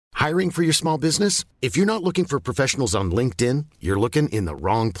Hiring for your small business? If you're not looking for professionals on LinkedIn, you're looking in the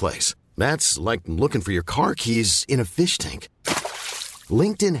wrong place. That's like looking for your car keys in a fish tank.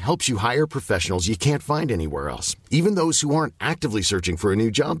 LinkedIn helps you hire professionals you can't find anywhere else, even those who aren't actively searching for a new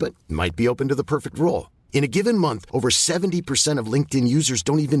job but might be open to the perfect role. In a given month, over 70% of LinkedIn users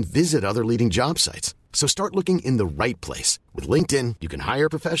don't even visit other leading job sites. So start looking in the right place. With LinkedIn, you can hire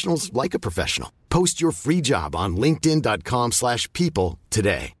professionals like a professional. Post your free job on linkedin.com/people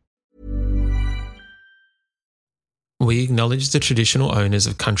today. We acknowledge the traditional owners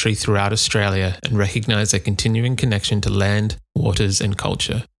of country throughout Australia and recognise their continuing connection to land, waters and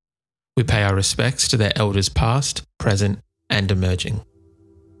culture. We pay our respects to their elders past, present and emerging.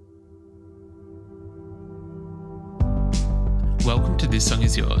 Welcome to This Song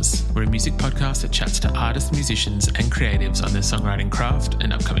Is Yours. We're a music podcast that chats to artists, musicians and creatives on their songwriting craft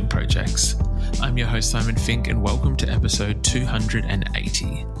and upcoming projects. I'm your host Simon Fink and welcome to episode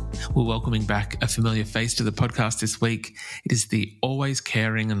 280. We're welcoming back a familiar face to the podcast this week. It is the always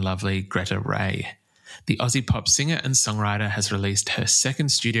caring and lovely Gretta Ray. The Aussie pop singer and songwriter has released her second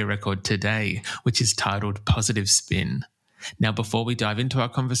studio record today, which is titled Positive Spin. Now, before we dive into our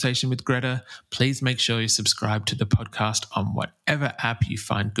conversation with Gretta, please make sure you subscribe to the podcast on whatever app you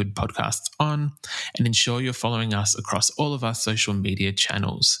find good podcasts on, and ensure you're following us across all of our social media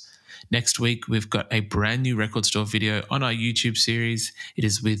channels. Next week, we've got a brand new record store video on our YouTube series. It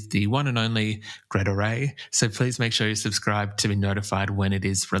is with the one and only Gretta Ray, so please make sure you subscribe to be notified when it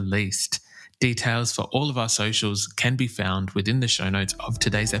is released. Details for all of our socials can be found within the show notes of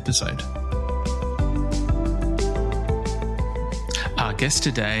today's episode. Our guest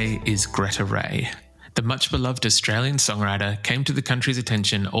today is Gretta Ray. The much-beloved Australian songwriter came to the country's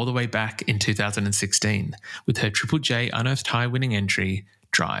attention all the way back in 2016 with her Triple J Unearthed High winning entry,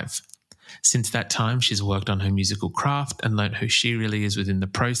 Drive. Since that time, she's worked on her musical craft and learnt who she really is within the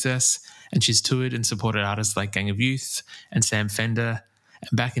process, and she's toured and supported artists like Gang of Youth and Sam Fender,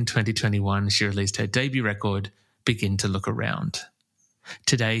 and back in 2021, she released her debut record, Begin to Look Around.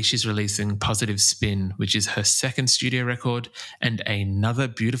 Today, she's releasing Positive Spin, which is her second studio record and another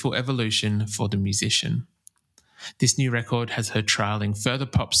beautiful evolution for the musician. This new record has her trialling further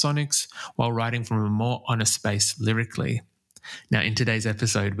pop sonics while writing from a more honest space lyrically. Now, in today's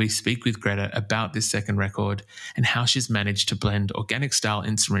episode, we speak with Gretta about this second record and how she's managed to blend organic style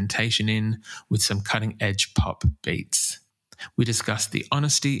instrumentation in with some cutting-edge pop beats. We discuss the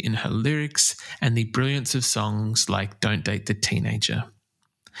honesty in her lyrics and the brilliance of songs like Don't Date the Teenager.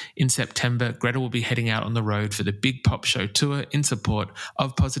 In September, Gretta will be heading out on the road for the Big Pop Show tour in support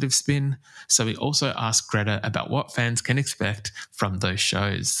of Positive Spin, so we also asked Gretta about what fans can expect from those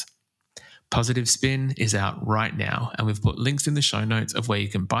shows. Positive Spin is out right now, and we've put links in the show notes of where you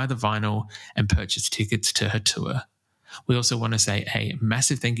can buy the vinyl and purchase tickets to her tour. We also want to say a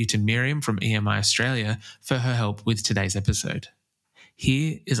massive thank you to Miriam from EMI Australia for her help with today's episode.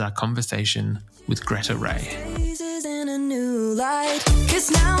 Here is our conversation with Gretta Ray.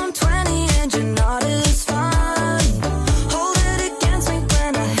 Now I'm 20 and you're not as fun. Hold it against me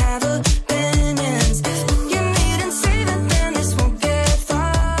when I have opinions. You need and save it, then this won't get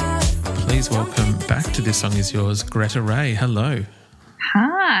far. Please welcome back to This Song Is Yours, Gretta Ray. Hello.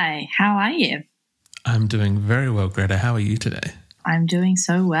 Hi, how are you? I'm doing very well, Gretta. How are you today? I'm doing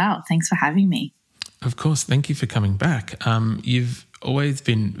so well. Thanks for having me. Of course. Thank you for coming back. You've always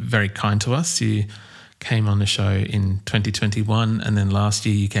been very kind to us. You came on the show in 2021 and then last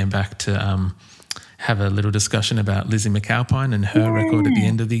year you came back to have a little discussion about Lizzie McAlpine and her record at the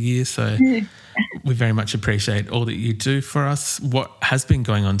end of the year. So we very much appreciate all that you do for us. What has been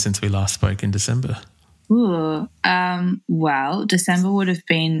going on since we last spoke in December? Well, December would have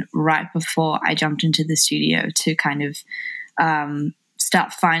been right before I jumped into the studio to kind of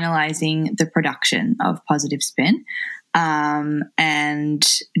start finalising the production of Positive Spin. And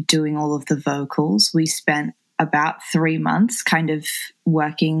doing all of the vocals. We spent about 3 months kind of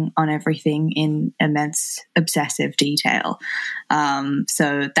working on everything in immense obsessive detail.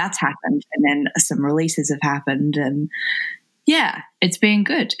 So that's happened, and then some releases have happened, and yeah, it's been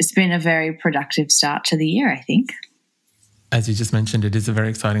good. It's been a very productive start to the year, I think. As you just mentioned, it is a very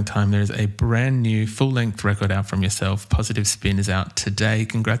exciting time. There is a brand new full-length record out from yourself. Positive Spin is out today.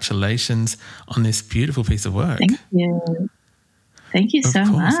 Congratulations on this beautiful piece of work. Thank you. Thank you so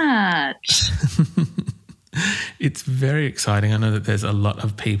much. It's very exciting. I know that there's a lot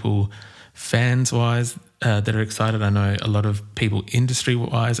of people, fans-wise, that are excited. I know a lot of people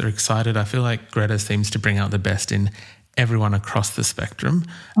industry-wise are excited. I feel like Gretta seems to bring out the best in everyone across the spectrum.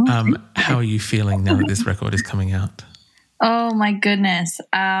 How are you feeling now that this record is coming out? Oh my goodness.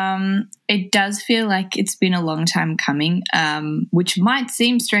 It does feel like it's been a long time coming, which might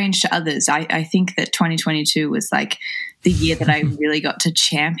seem strange to others. I think that 2022 was like the year that I really got to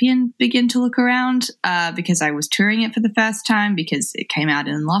champion Begin to Look Around, because I was touring it for the first time because it came out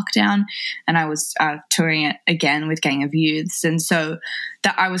in lockdown, and I was touring it again with Gang of Youths. And so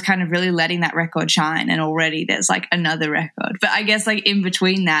that I was kind of really letting that record shine, and already there's like another record. But I guess like in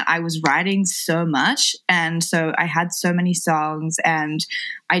between that, I was writing so much, and so I had so many songs, and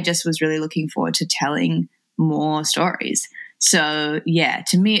I just was really looking forward to telling more stories. So yeah,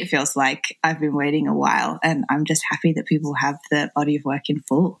 to me it feels like I've been waiting a while, and I'm just happy that people have the body of work in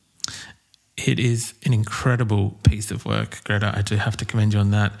full. It is an incredible piece of work, Greta. I do have to commend you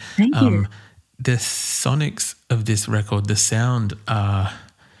on that. Thank you. The sonics of this record, the sound are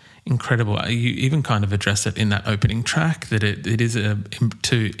incredible. You even kind of address it in that opening track, that it is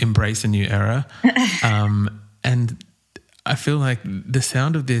to embrace a new era. And I feel like the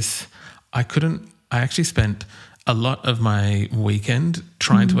sound of this, I actually spent a lot of my weekend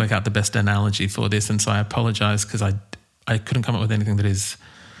trying to work out the best analogy for this. And so I apologize because I couldn't come up with anything that is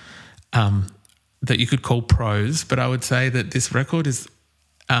that you could call prose, but I would say that this record is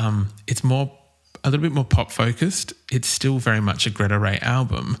it's a little bit more pop focused. It's still very much a Gretta Ray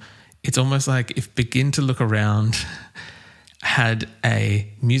album. It's almost like if Begin to Look Around had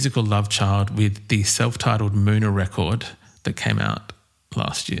a musical love child with the self-titled Mooner record that came out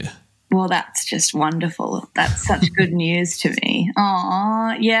last year. Well, that's just wonderful. That's such good news to me.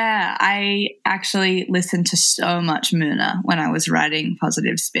 Aw, yeah. I actually listened to so much Mooner when I was writing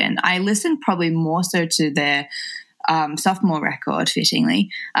Positive Spin. I listened probably more so to their sophomore record, fittingly,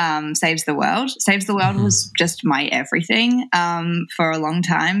 Saves the World. Saves the World was just my everything for a long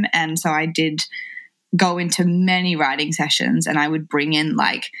time. And so I did go into many writing sessions, and I would bring in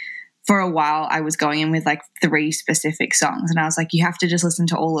for a while I was going in with 3 specific songs, and I was like, you have to just listen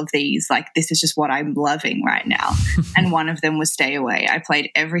to all of these. This is just what I'm loving right now. And one of them was Stay Away. I played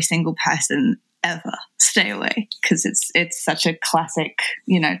every single person ever Stay Away because it's such a classic,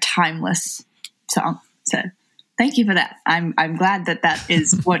 timeless song. So thank you for that. I'm glad that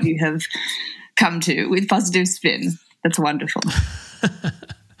is what you have come to with Positive Spin. That's wonderful.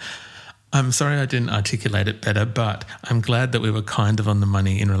 I'm sorry I didn't articulate it better, but I'm glad that we were kind of on the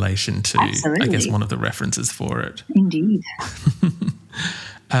money in relation to, Absolutely. I guess, one of the references for it. Indeed.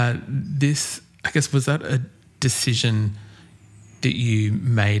 Was that a decision that you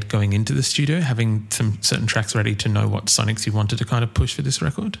made going into the studio, having some certain tracks ready to know what sonics you wanted to kind of push for this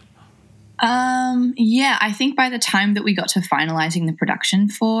record? Yeah, I think by the time that we got to finalizing the production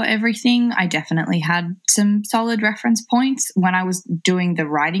for everything, I definitely had some solid reference points. When I was doing the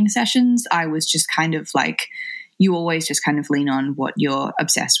writing sessions, I was just kind of you always just kind of lean on what you're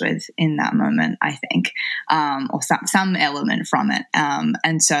obsessed with in that moment, I think, or some element from it.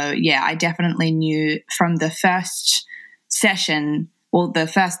 And so, yeah, I definitely knew from the first session. Well, the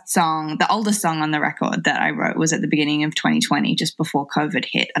first song, the oldest song on the record that I wrote was at the beginning of 2020, just before COVID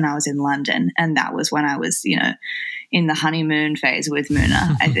hit, and I was in London, and that was when I was, in the honeymoon phase with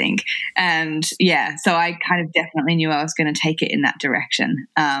Mooner, I think. And yeah, so I kind of definitely knew I was going to take it in that direction.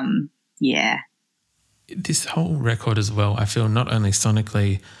 Yeah. This whole record as well, I feel not only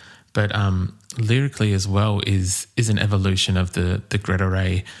sonically, but lyrically as well is an evolution of the Gretta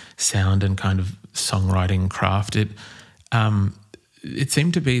Ray sound and kind of songwriting craft. It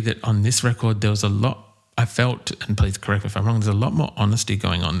seemed to be that on this record there was a lot, I felt, and please correct me if I'm wrong, there's a lot more honesty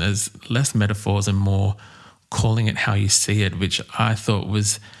going on. There's less metaphors and more calling it how you see it, which I thought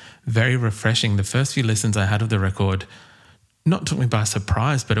was very refreshing. The first few listens I had of the record not took me by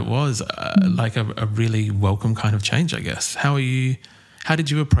surprise, but it was a really welcome kind of change, I guess. How did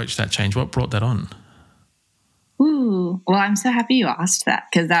you approach that change? What brought that on? Ooh, well, I'm so happy you asked that,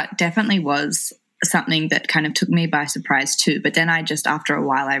 because that definitely was something that kind of took me by surprise too. But then after a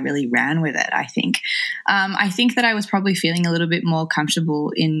while, I really ran with it, I think. I think that I was probably feeling a little bit more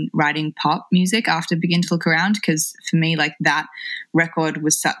comfortable in writing pop music after Begin to Look Around, because for me, that record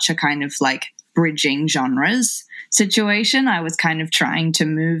was such a kind of bridging genres situation. I was kind of trying to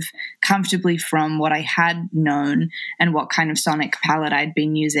move comfortably from what I had known and what kind of sonic palette I'd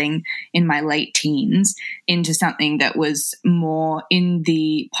been using in my late teens into something that was more in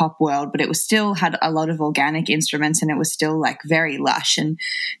the pop world, but it was still had a lot of organic instruments, and it was still very lush. And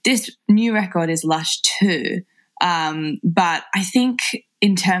this new record is lush too. But I think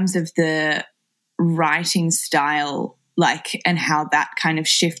in terms of the writing style, and how that kind of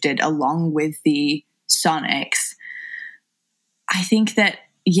shifted along with the sonics, I think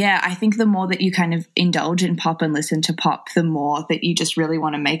the more that you kind of indulge in pop and listen to pop, the more that you just really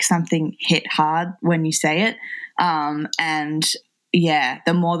want to make something hit hard when you say it. And yeah,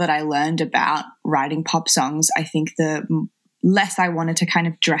 the more that I learned about writing pop songs, I think the less I wanted to kind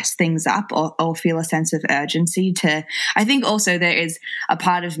of dress things up or feel a sense of urgency to. I think also there is a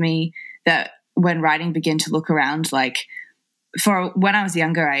part of me that when writing began to look around, like for when I was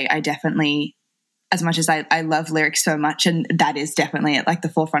younger, I definitely, as much as I love lyrics so much, and that is definitely at like the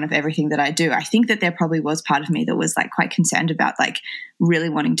forefront of everything that I do, I think that there probably was part of me that was like quite concerned about like really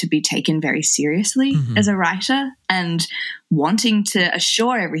wanting to be taken very seriously as a writer and wanting to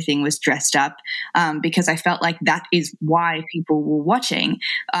assure everything was dressed up, because I felt like that is why people were watching.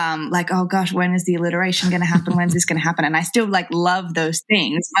 Like, oh gosh, when is the alliteration going to happen? When's this going to happen? And I still like love those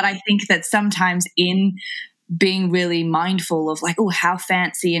things, but I think that sometimes in being really mindful of like, oh, how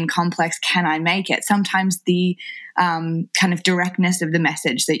fancy and complex can I make it? Sometimes the kind of directness of the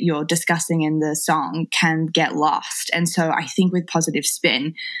message that you're discussing in the song can get lost. And so I think with Positive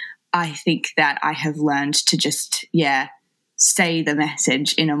Spin, I think that I have learned to just, say the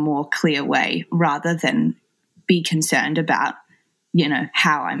message in a more clear way rather than be concerned about,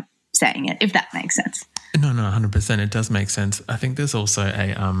 how I'm saying it, if that makes sense. No, 100%. It does make sense. I think there's also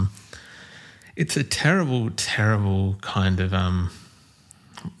it's a terrible, terrible kind of,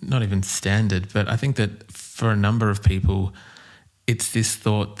 not even standard, but I think that for a number of people, it's this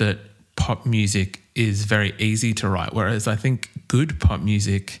thought that pop music is very easy to write, whereas I think good pop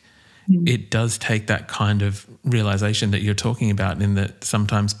music, it does take that kind of realization that you're talking about, in that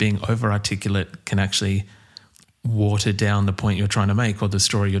sometimes being over-articulate can actually water down the point you're trying to make or the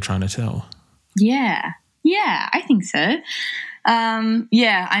story you're trying to tell. Yeah, I think so.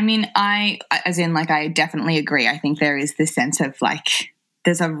 I mean, I definitely agree. I think there is this sense of like,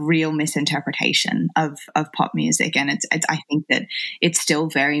 there's a real misinterpretation of pop music, and I think that it's still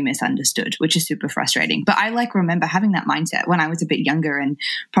very misunderstood, which is super frustrating. But I like remember having that mindset when I was a bit younger, and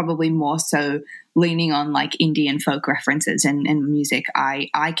probably more so leaning on like indie and folk references and music.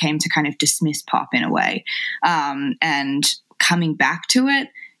 I came to kind of dismiss pop in a way, and coming back to it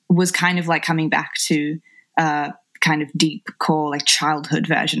was kind of like coming back to kind of deep core like childhood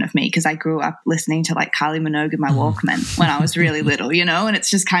version of me, because I grew up listening to like Kylie Minogue in my Walkman when I was really little, and it's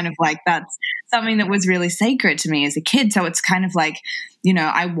just kind of like that's something that was really sacred to me as a kid. So it's kind of like,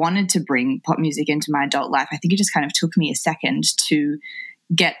 I wanted to bring pop music into my adult life. I think it just kind of took me a second to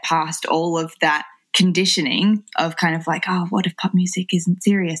get past all of that conditioning of kind of like, oh, what if pop music isn't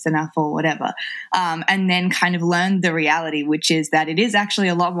serious enough or whatever, and then kind of learned the reality, which is that it is actually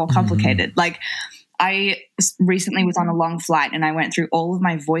a lot more complicated. Like, I recently was on a long flight and I went through all of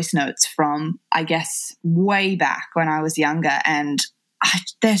my voice notes from, I guess, way back when I was younger, and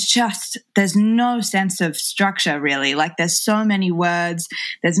there's no sense of structure really. Like, there's so many words.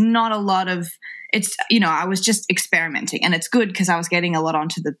 There's not a lot of, it's, I was just experimenting, and it's good because I was getting a lot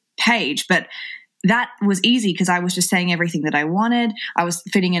onto the page, but that was easy because I was just saying everything that I wanted. I was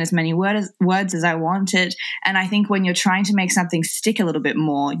fitting in as many words as I wanted. And I think when you're trying to make something stick a little bit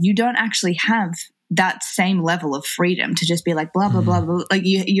more, you don't actually have that same level of freedom to just be like blah, blah, blah, blah. Like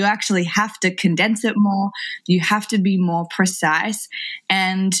you actually have to condense it more. You have to be more precise,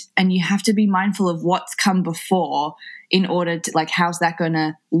 and you have to be mindful of what's come before in order to, like, how's that going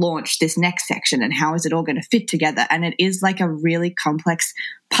to launch this next section, and how is it all going to fit together? And it is like a really complex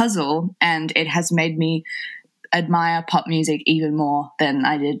puzzle, and it has made me admire pop music even more than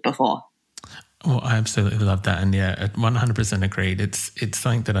I did before. Well, I absolutely love that. And 100% agreed. It's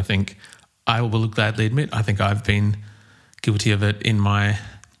something that I think I will gladly admit, I think I've been guilty of it in my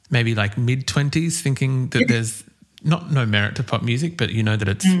maybe like mid-20s, thinking that there's no merit to pop music, but that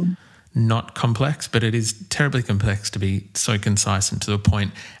it's not complex, but it is terribly complex to be so concise and to the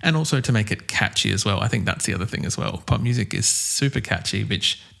point, and also to make it catchy as well. I think that's the other thing as well. Pop music is super catchy,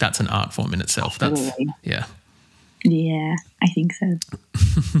 which that's an art form in itself. Absolutely. Yeah, I think so.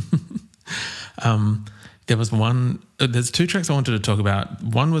 There's two tracks I wanted to talk about.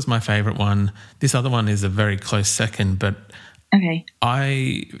 One was my favourite one. This other one is a very close second, but okay.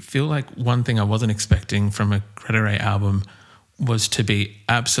 I feel like one thing I wasn't expecting from a Gretta Ray album was to be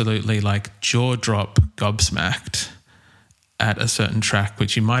absolutely like jaw drop gobsmacked at a certain track,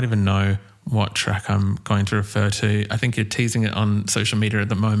 which you might even know what track I'm going to refer to. I think you're teasing it on social media at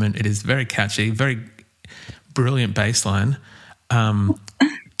the moment. It is very catchy, very brilliant bass line.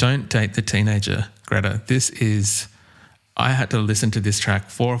 Don't Date the Teenager, Gretta. I had to listen to this track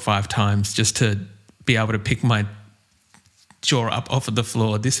 4 or 5 times just to be able to pick my jaw up off of the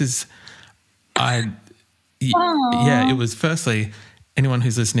floor. It was, firstly, anyone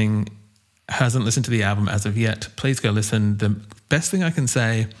who's listening hasn't listened to the album as of yet, please go listen. The best thing I can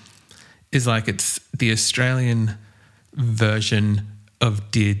say is like it's the Australian version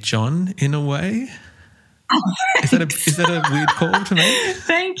of Dear John in a way. Is that a weird call to make?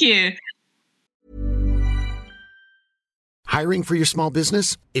 Thank you. Hiring for your small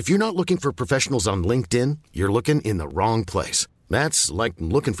business? If you're not looking for professionals on LinkedIn, you're looking in the wrong place. That's like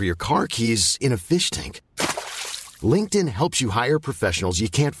looking for your car keys in a fish tank. LinkedIn helps you hire professionals you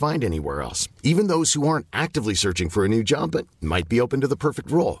can't find anywhere else, even those who aren't actively searching for a new job but might be open to the perfect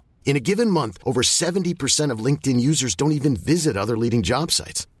role. In a given month, over 70% of LinkedIn users don't even visit other leading job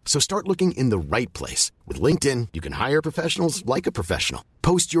sites. So start looking in the right place. With LinkedIn, you can hire professionals like a professional.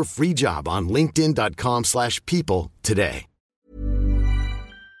 Post your free job on linkedin.com/people today.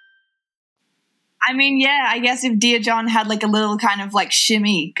 I mean, yeah, I guess if Dear John had like a little kind of like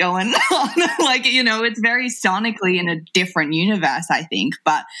shimmy going on, like, you know, it's very sonically in a different universe, I think,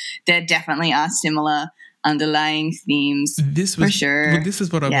 but there definitely are similar underlying themes for sure. Well, this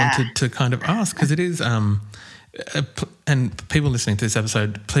is what I wanted to kind of ask, because it is, and people listening to this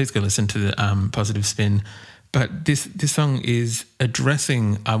episode, please go listen to the Positive Spin. But this song is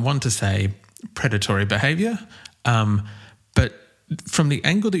addressing, I want to say, predatory behaviour, but from the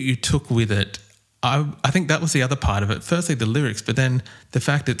angle that you took with it, I think that was the other part of it. Firstly, the lyrics, but then the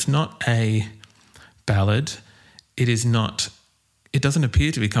fact it's not a ballad. It doesn't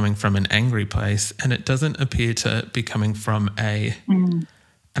appear to be coming from an angry place, and it doesn't appear to be coming from and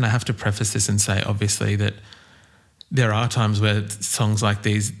I have to preface this and say, obviously, that there are times where songs like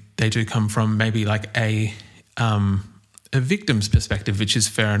these, they do come from maybe like a victim's perspective, which is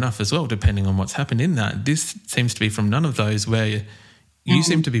fair enough as well, depending on what's happened in that. This seems to be from none of those, where you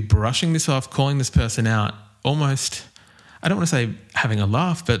seem to be brushing this off, calling this person out, almost, I don't want to say having a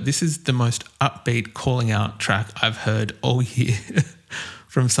laugh, but this is the most upbeat calling out track I've heard all year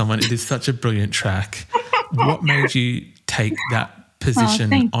from someone. It is such a brilliant track. What made you take that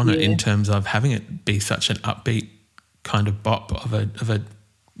position on it in terms of having it be such an upbeat kind of bop of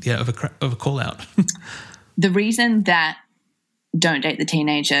a call out? The reason that Don't Date the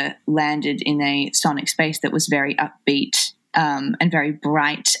Teenager landed in a sonic space that was very upbeat and very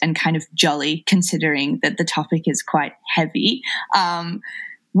bright and kind of jolly, considering that the topic is quite heavy,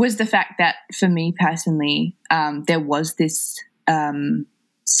 was the fact that for me personally, there was this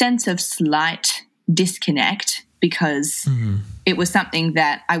sense of slight disconnect, because it was something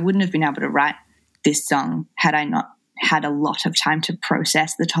that I wouldn't have been able to write this song had I not had a lot of time to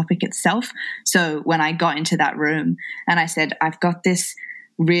process the topic itself. So when I got into that room and I said, I've got this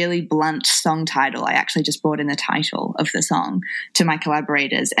really blunt song title, I actually just brought in the title of the song to my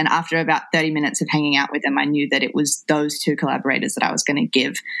collaborators. And after about 30 minutes of hanging out with them, I knew that it was those two collaborators that I was going to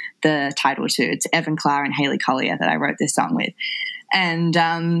give the title to. It's Evan Clark and Haley Collier that I wrote this song with. And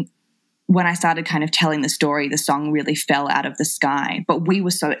when I started kind of telling the story, the song really fell out of the sky. But we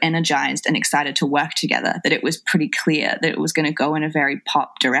were so energized and excited to work together that it was pretty clear that it was going to go in a very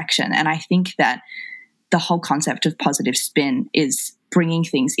pop direction. And I think that the whole concept of positive spin is bringing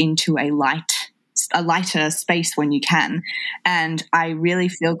things into a lighter space when you can. And I really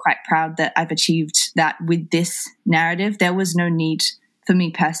feel quite proud that I've achieved that with this narrative. There was no need for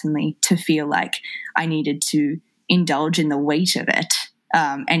me personally to feel like I needed to indulge in the weight of it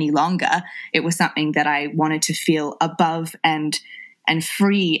any longer. It was something that I wanted to feel above and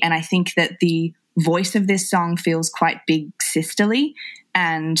free. And I think that the voice of this song feels quite big sisterly.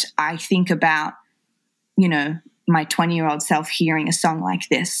 And I think about, you know, my 20-year-old self hearing a song like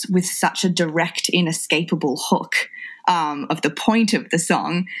this with such a direct, inescapable hook of the point of the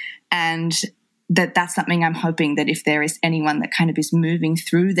song. And that's something I'm hoping that if there is anyone that kind of is moving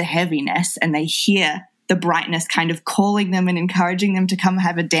through the heaviness and they hear the brightness kind of calling them and encouraging them to come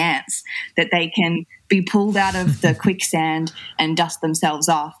have a dance, that they can be pulled out of the quicksand and dust themselves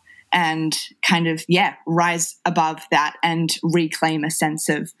off and kind of, rise above that and reclaim a sense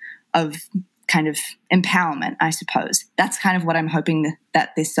of kind of empowerment, I suppose. That's kind of what I'm hoping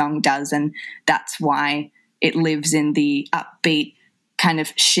that this song does, and that's why it lives in the upbeat kind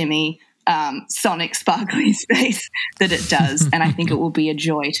of shimmy sonic sparkly space that it does. And I think it will be a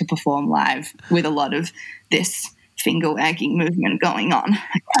joy to perform live with a lot of this finger wagging movement going on.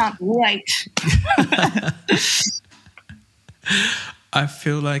 I can't wait. I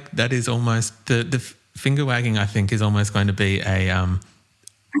feel like that is almost the finger wagging, I think, is almost going to be a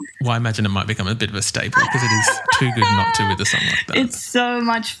I imagine it might become a bit of a staple, because it is too good not to with a song like that. It's so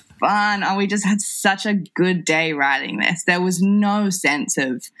much fun. We just had such a good day writing this. There was no sense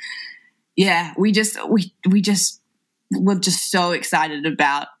of we just were just so excited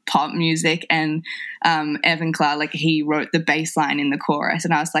about pop music. And Evan Clark, like, he wrote the bass line in the chorus,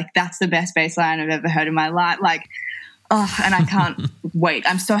 and I was like, that's the best bass line I've ever heard in my life. Like, and I can't wait.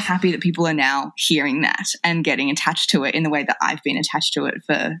 I'm so happy that people are now hearing that and getting attached to it in the way that I've been attached to it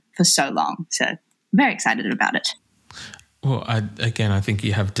for so long. So very excited about it. Well, I think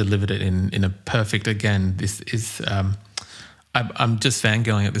you have delivered it in a perfect. Again, this is. I'm just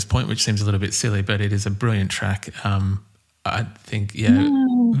fangirling at this point, which seems a little bit silly, but it is a brilliant track. I think,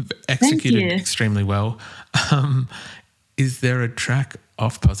 executed extremely well. Is there a track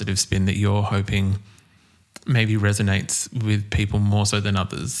off Positive Spin that you're hoping maybe resonates with people more so than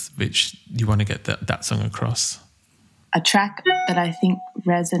others, which you want to get that song across? A track that I think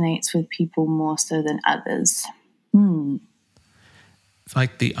resonates with people more so than others. It's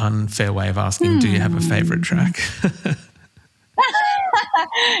like the unfair way of asking, do you have a favourite track?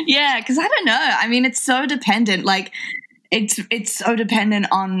 Yeah, because I don't know. I mean, it's so dependent. Like, it's so dependent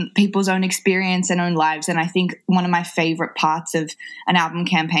on people's own experience and own lives. And I think one of my favorite parts of an album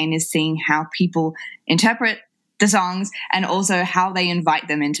campaign is seeing how people interpret the songs and also how they invite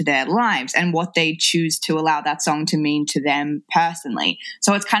them into their lives and what they choose to allow that song to mean to them personally.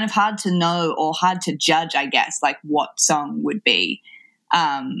 So it's kind of hard to know or hard to judge, I guess, like what song would be.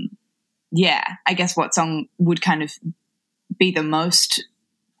 I guess what song would kind of be the most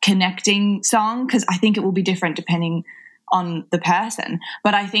connecting song, because I think it will be different depending on the person.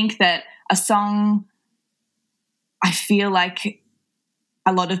 But I think that a song, I feel like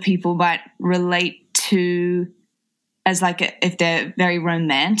a lot of people might relate to as like if they're very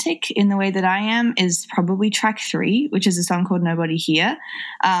romantic in the way that I am, is probably track 3, which is a song called Nobody Here.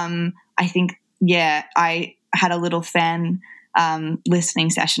 I think, I had a little fan listening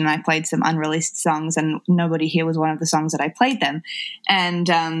session and I played some unreleased songs, and Nobody Here was one of the songs that I played them. And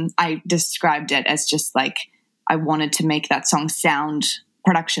I described it as just like, I wanted to make that song sound,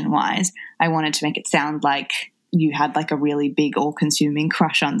 production-wise, I wanted to make it sound like you had like a really big all-consuming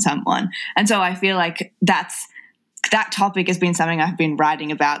crush on someone. And so I feel like that topic has been something I've been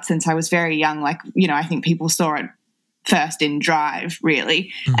writing about since I was very young. Like, I think people saw it first in Drive,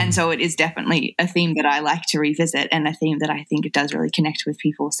 really. Mm-hmm. And so it is definitely a theme that I like to revisit and a theme that I think it does really connect with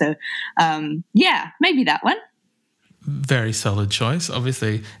people. So, maybe that one. Very solid choice.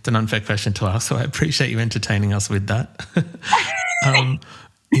 Obviously, it's an unfair question to ask, so I appreciate you entertaining us with that.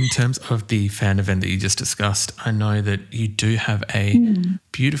 In terms of the fan event that you just discussed, I know that you do have a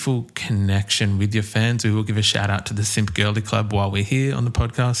beautiful connection with your fans. We will give a shout out to the Simp Girly Club while we're here on the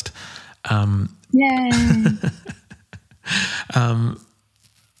podcast. Yay.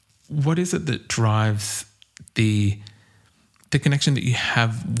 What is it that drives the connection that you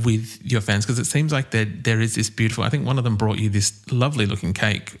have with your fans? Because it seems like there is this beautiful, I think one of them brought you this lovely looking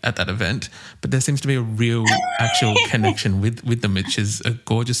cake at that event, but there seems to be a real actual connection with them, which is a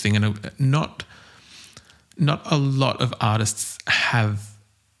gorgeous thing. And not a lot of artists have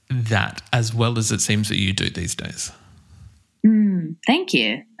that as well as it seems that you do these days. Thank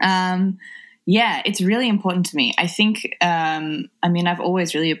you. It's really important to me. I think, I've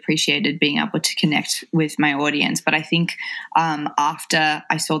always really appreciated being able to connect with my audience, but I think after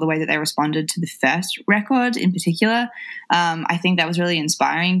I saw the way that they responded to the first record in particular, I think that was really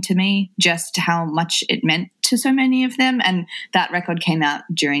inspiring to me, just how much it meant to so many of them. And that record came out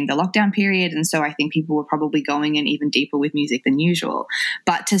during the lockdown period, and so I think people were probably going in even deeper with music than usual.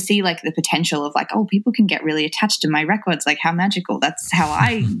 But to see like the potential of like, oh, people can get really attached to my records, like how magical. That's how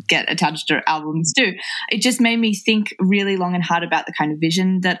I get attached to albums too. It just made me think really long and hard about the kind of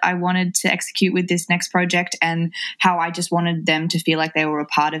vision that I wanted to execute with this next project, and how I just wanted them to feel like they were a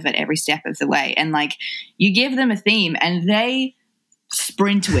part of it every step of the way. And like, you give them a theme and they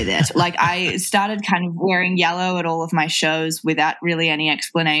sprint with it. Like, I started kind of wearing yellow at all of my shows without really any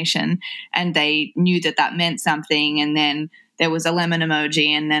explanation, and they knew that meant something. And then there was a lemon emoji,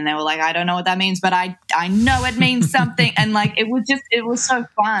 and then they were like, I don't know what that means, but I know it means something. And like, it was so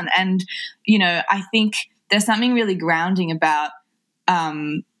fun. And, I think there's something really grounding about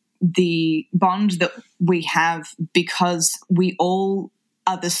the bond that we have, because we all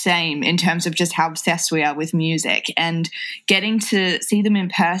are the same in terms of just how obsessed we are with music, and getting to see them in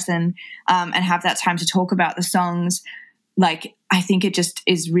person and have that time to talk about the songs. Like, I think it just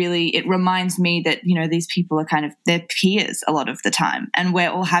is really, it reminds me that, these people are kind of their peers a lot of the time, and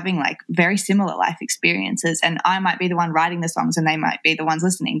we're all having like very similar life experiences, and I might be the one writing the songs and they might be the ones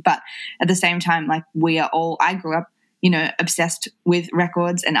listening. But at the same time, like, I grew up, obsessed with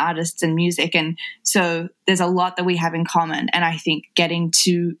records and artists and music. And so there's a lot that we have in common. And I think getting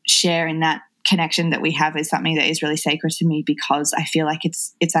to share in that connection that we have is something that is really sacred to me, because I feel like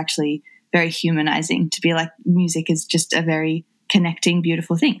it's actually very humanizing to be like, music is just a very connecting,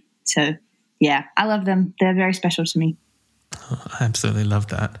 beautiful thing. So yeah, I love them. They're very special to me. Oh, I absolutely love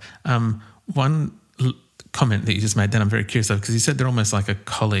that. One comment that you just made that I'm very curious of, because you said they're almost like a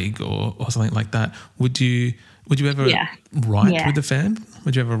colleague or something like that. Would you ever write with a fan?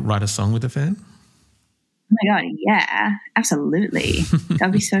 Would you ever write a song with a fan? Oh my God, yeah, absolutely.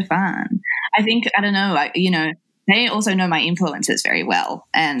 That'd be so fun. I think, I don't know, they also know my influences very well.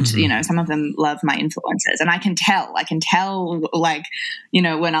 And, some of them love my influences. And I can tell, like,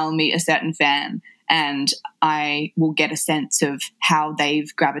 when I'll meet a certain fan and I will get a sense of how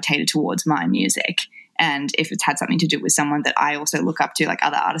they've gravitated towards my music. And if it's had something to do with someone that I also look up to, like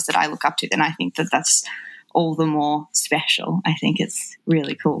other artists that I look up to, then I think that that's all the more special. I think it's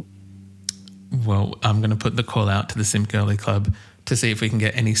really cool. Well, I'm going to put the call out to the Simp Girly Club to see if we can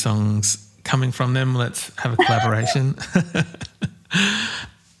get any songs coming from them. Let's have a collaboration.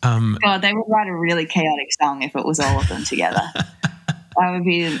 God, they would write a really chaotic song if it was all of them together. That would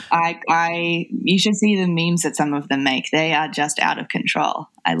be, you should see the memes that some of them make. They are just out of control.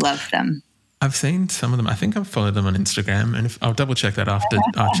 I love them. I've seen some of them. I think I've followed them on Instagram, and I'll double check that after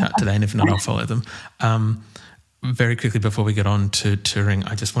our chat today, and if not, I'll follow them. Very quickly before we get on to touring,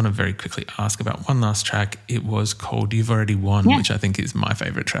 I just want to very quickly ask about one last track. It was called You've Already Won, which I think is my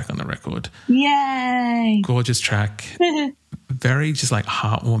favourite track on the record. Yay! Gorgeous track. Very just like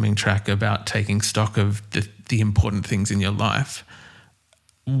heartwarming track about taking stock of the important things in your life.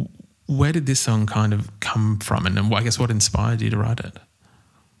 Where did this song kind of come from, and I guess what inspired you to write it?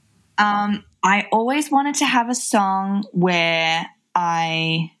 I always wanted to have a song where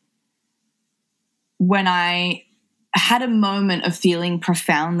when I had a moment of feeling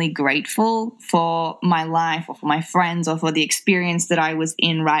profoundly grateful for my life or for my friends or for the experience that I was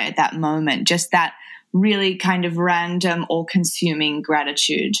in right at that moment, just that really kind of random or consuming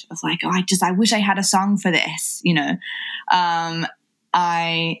gratitude of like, oh, I wish I had a song for this,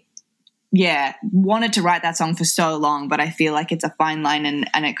 I wanted to write that song for so long, but I feel like it's a fine line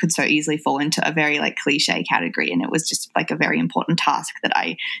and it could so easily fall into a very like cliche category. And it was just like a very important task that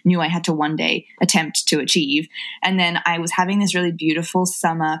I knew I had to one day attempt to achieve. And then I was having this really beautiful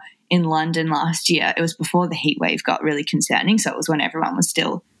summer in London last year. It was before the heat wave got really concerning. So it was when everyone was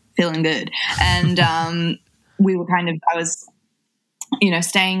still feeling good. And I was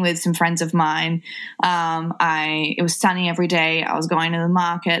staying with some friends of mine. It was sunny every day. I was going to the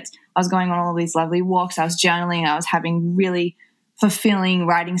markets. I was going on all these lovely walks. I was journaling. I was having really fulfilling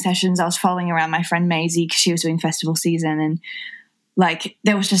writing sessions. I was following around my friend Maisie because she was doing festival season. And like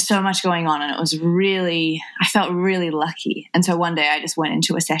there was just so much going on, and I felt really lucky. And so one day I just went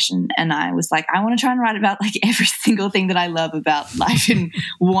into a session and I was like, I want to try and write about like every single thing that I love about life in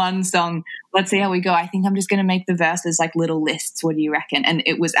one song. Let's see how we go. I think I'm just going to make the verses like little lists. What do you reckon? And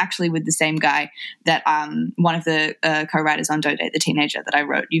it was actually with the same guy that one of the co-writers on Don't Date the Teenager that I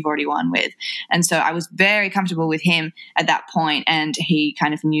wrote You've Already Won with. And so I was very comfortable with him at that point, and he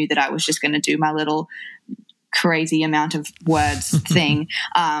kind of knew that I was just going to do my little crazy amount of words thing.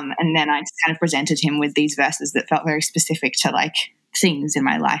 And then I just kind of presented him with these verses that felt very specific to like things in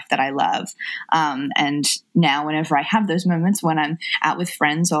my life that I love. And now whenever I have those moments when I'm out with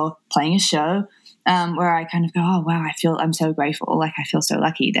friends or playing a show, where I kind of go, oh, wow, I'm so grateful. Like I feel so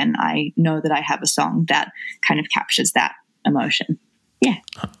lucky. Then I know that I have a song that kind of captures that emotion. Yeah.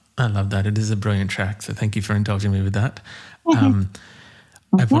 I love that. It is a brilliant track. So thank you for indulging me with that.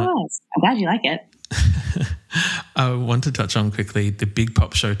 Of course. I'm glad you like it. I want to touch on quickly the Big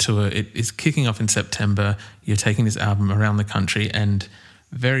Pop Show tour. It is kicking off in September. You're taking this album around the country, and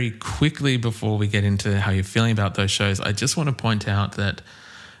very quickly before we get into how you're feeling about those shows, I just want to point out that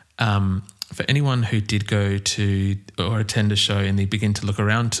for anyone who did go to or attend a show in the Begin to Look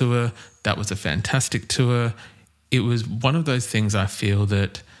Around tour, that was a fantastic tour. It was one of those things I feel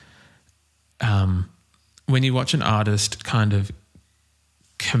that when you watch an artist kind of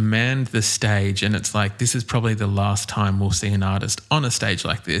command the stage, and it's like, this is probably the last time we'll see an artist on a stage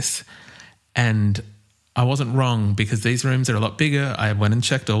like this. And I wasn't wrong, because these rooms are a lot bigger. I went and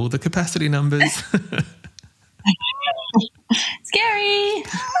checked all the capacity numbers. Scary.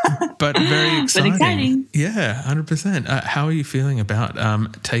 But very exciting. But exciting. Yeah, 100%. How are you feeling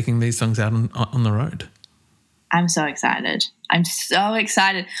about taking these songs out on the road? I'm so excited. I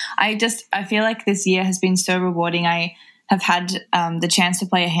feel like this year has been so rewarding. I have had the chance to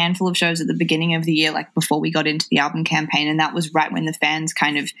play a handful of shows at the beginning of the year, like before we got into the album campaign. And that was right when the fans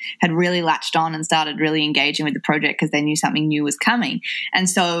kind of had really latched on and started really engaging with the project because they knew something new was coming. And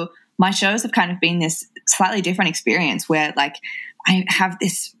so my shows have kind of been this slightly different experience where like I have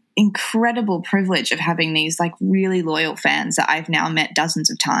this incredible privilege of having these like really loyal fans that I've now met dozens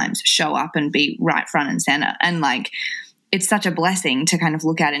of times show up and be right front and center. And like, it's such a blessing to kind of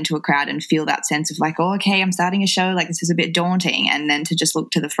look out into a crowd and feel that sense of like, oh, okay, I'm starting a show. Like this is a bit daunting. And then to just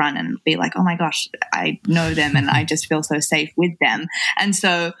look to the front and be like, oh my gosh, I know them and I just feel so safe with them. And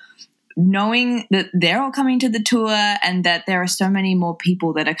so knowing that they're all coming to the tour and that there are so many more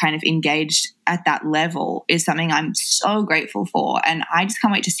people that are kind of engaged at that level is something I'm so grateful for. And I just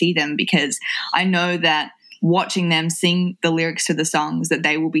can't wait to see them, because I know that watching them sing the lyrics to the songs, that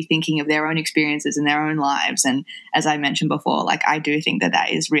they will be thinking of their own experiences in their own lives. And as I mentioned before, like, I do think that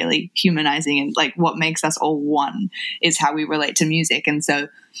that is really humanizing, and like what makes us all one is how we relate to music. And so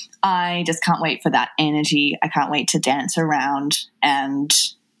I just can't wait for that energy. I can't wait to dance around. And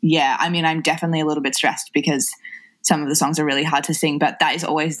yeah, I mean, I'm definitely a little bit stressed because some of the songs are really hard to sing, but that is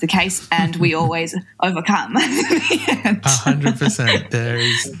always the case, and we always overcome. 100%.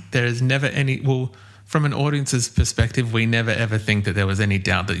 There is never any, well, from an audience's perspective, we never ever think that there was any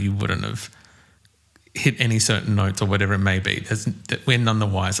doubt that you wouldn't have hit any certain notes or whatever it may be. We're none the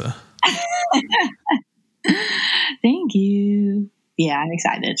wiser. Thank you. Yeah, I'm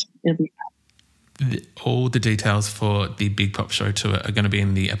excited. It'll be fun. All the details for the Big Pop Show tour are going to be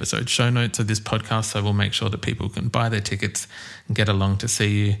in the episode show notes of this podcast, so we'll make sure that people can buy their tickets and get along to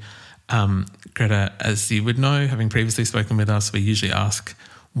see you. Gretta, as you would know, having previously spoken with us, we usually ask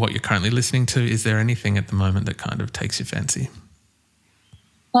what you're currently listening to. Is there anything at the moment that kind of takes your fancy?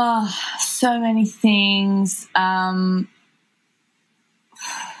 Oh, so many things.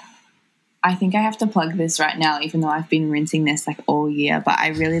 I think I have to plug this right now, even though I've been rinsing this like all year, but I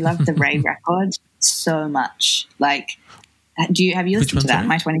really love the Ray record so much. Like, have you listened to that?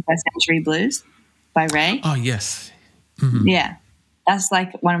 My 21st Century Blues by Ray? Oh, yes. Mm-hmm. Yeah. That's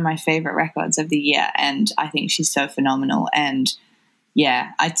like one of my favorite records of the year. And I think she's so phenomenal. And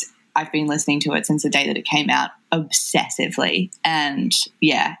yeah, I've been listening to it since the day that it came out obsessively. And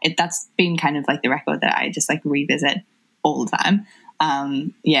yeah, that's been kind of like the record that I just like revisit all the time.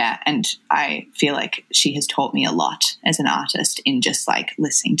 Yeah, and I feel like she has taught me a lot as an artist in just like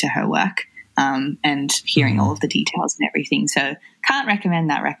listening to her work and hearing all of the details and everything. So can't recommend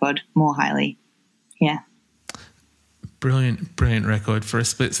that record more highly. Yeah. Brilliant record. For a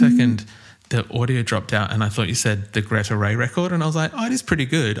split second, the audio dropped out and I thought you said the Gretta Ray record, and I was like, oh, it is pretty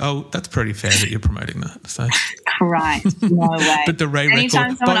good. Oh, that's pretty fair that you're promoting that. So Christ, no way. But the Ray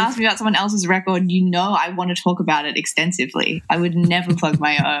Anytime record, someone asks me about someone else's record, you know I want to talk about it extensively. I would never plug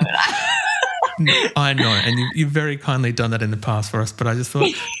my own. I know, and you've very kindly done that in the past for us, but I just thought,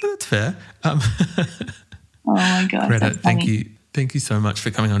 that's fair. Oh my God. Gretta, thank you so much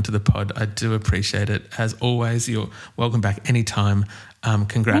for coming onto the pod. I do appreciate it. As always, you're welcome back anytime.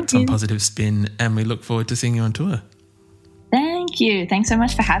 Congrats on Positive Spin, and we look forward to seeing you on tour. Thank you. Thanks so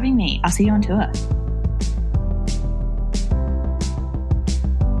much for having me. I'll see you on tour.